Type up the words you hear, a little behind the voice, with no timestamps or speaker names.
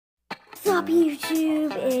What's up,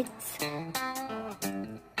 YouTube? It's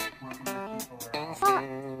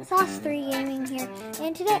Sauce 3 Gaming here,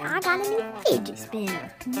 and today I got a new fidget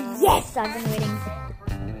spinner. Yes, I've been waiting.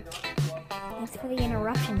 Thanks for the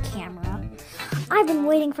interruption, camera. I've been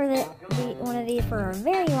waiting for one of these for a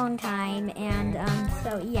very long time, and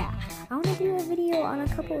so yeah, I want to do a video on a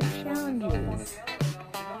couple of challenges,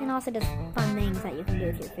 and also just fun things that you can do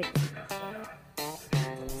with your fidget spinner.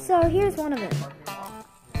 So here's one of them.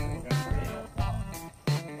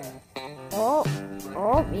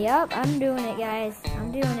 Oh, yep, I'm doing it, guys.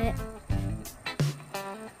 I'm doing it.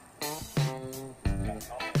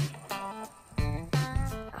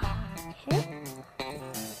 Okay.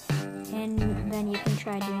 And then you can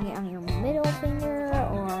try doing it on your middle finger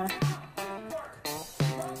or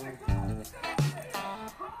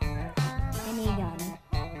any gun.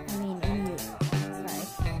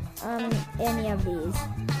 Any of these.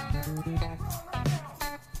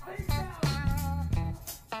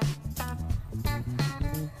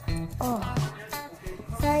 Oh,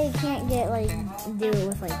 sorry you can't do it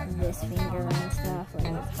with this finger and stuff.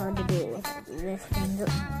 It's hard to do it with this finger.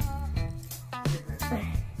 Why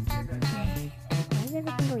does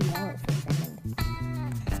everything go yellow for a second?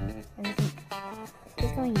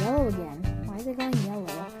 It's going yellow again. Why is it going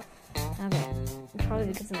yellow? Okay, probably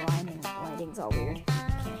because the lighting's all weird.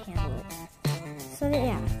 Can't handle it. So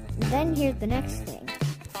yeah, then here's the next thing.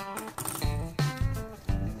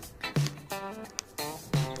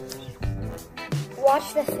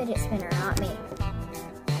 Watch the fidget spinner, not me.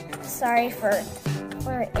 Sorry for it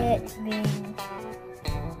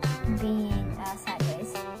being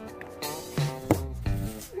sideways.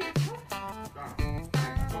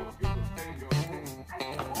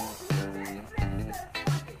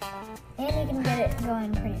 And you can get it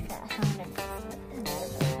going pretty fast.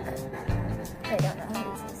 I don't know how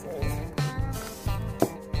easy this is.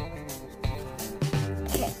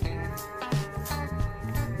 Okay.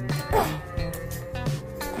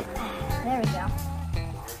 There we go.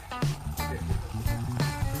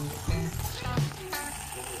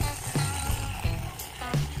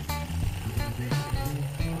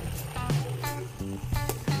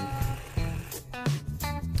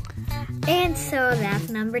 And so that's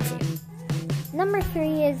number 2. Number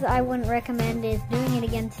 3 is I wouldn't recommend is doing it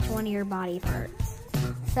against one of your body parts,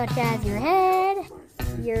 such as your head,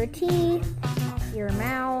 your teeth, your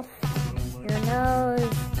mouth, your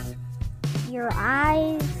nose, your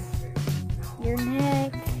eyes, your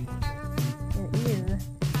neck, your ear.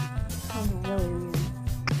 Sounds really weird.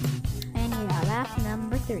 And yeah, that's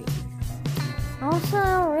number 3. Also,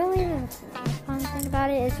 really, the fun thing about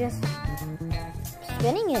it is just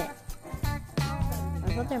spinning it.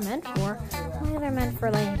 That's what they're meant for. They're meant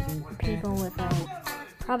for people with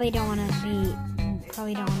probably don't want to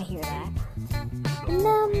hear that.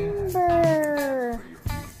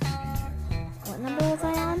 What number was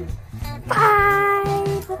I on? 5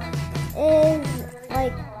 is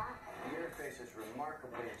Your face is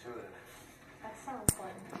remarkably intuitive. That sounds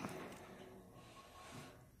fun.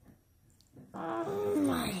 Oh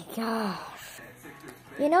my gosh.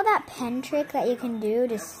 You know that pen trick that you can do,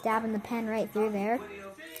 just stabbing the pen right through there?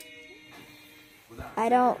 I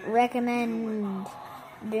don't recommend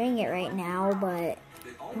doing it right now, but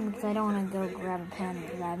because I don't want to go grab a pen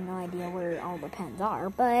because I have no idea where all the pens are.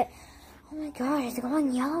 But oh my gosh, it's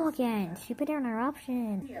going yellow again. Stupid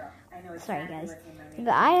interruption. Sorry guys,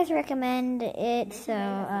 but I just recommend it. So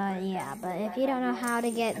yeah. But if you don't know how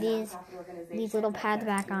to get these little pads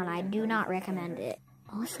back on, I do not recommend it.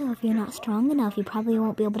 Also, if you're not strong enough, you probably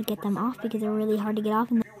won't be able to get them off because they're really hard to get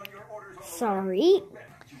off. Sorry.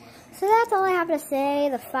 So that's all I have to say,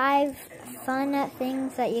 the 5 fun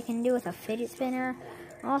things that you can do with a fidget spinner.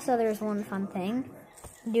 Also, there's one fun thing,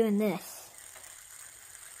 doing this.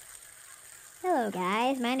 Hello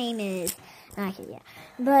guys, my name is, okay, yeah.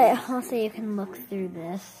 But also you can look through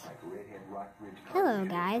this. Hello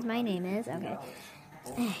guys, my name is, okay.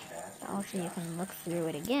 Also you can look through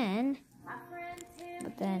it again.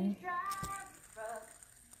 But then,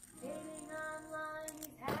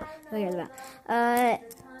 who cares about?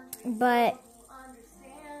 But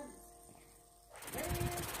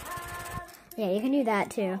yeah, you can do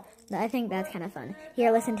that too. I think that's kind of fun.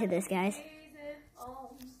 Here, listen to this, guys.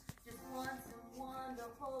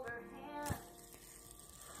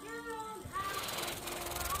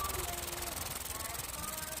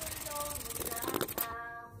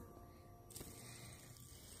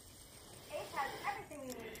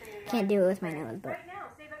 Can't do it with my nose, but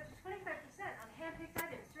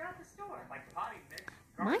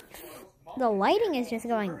the lighting is just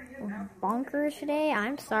going bonkers today.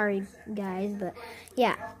 I'm sorry, guys, but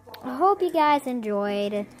yeah. I hope you guys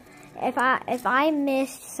enjoyed. if I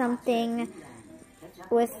missed something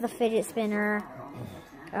with the fidget spinner,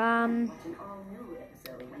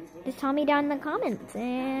 just tell me down in the comments,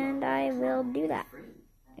 and I will do that.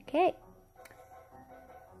 Okay.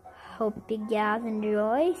 Hope you guys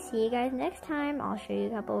enjoy. See you guys next time. I'll show you a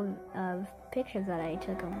couple of pictures that I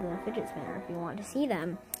took of the fidget spinner if you want to see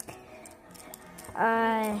them.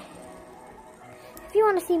 If you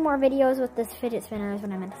want to see more videos with this fidget spinner is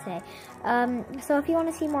what I meant to say. So if you want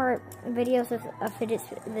to see more videos with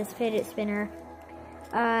this fidget spinner,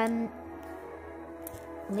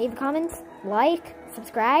 leave comments, like,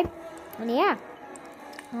 subscribe, and yeah.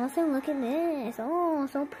 Also, look at this. Oh,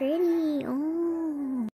 so pretty. Oh.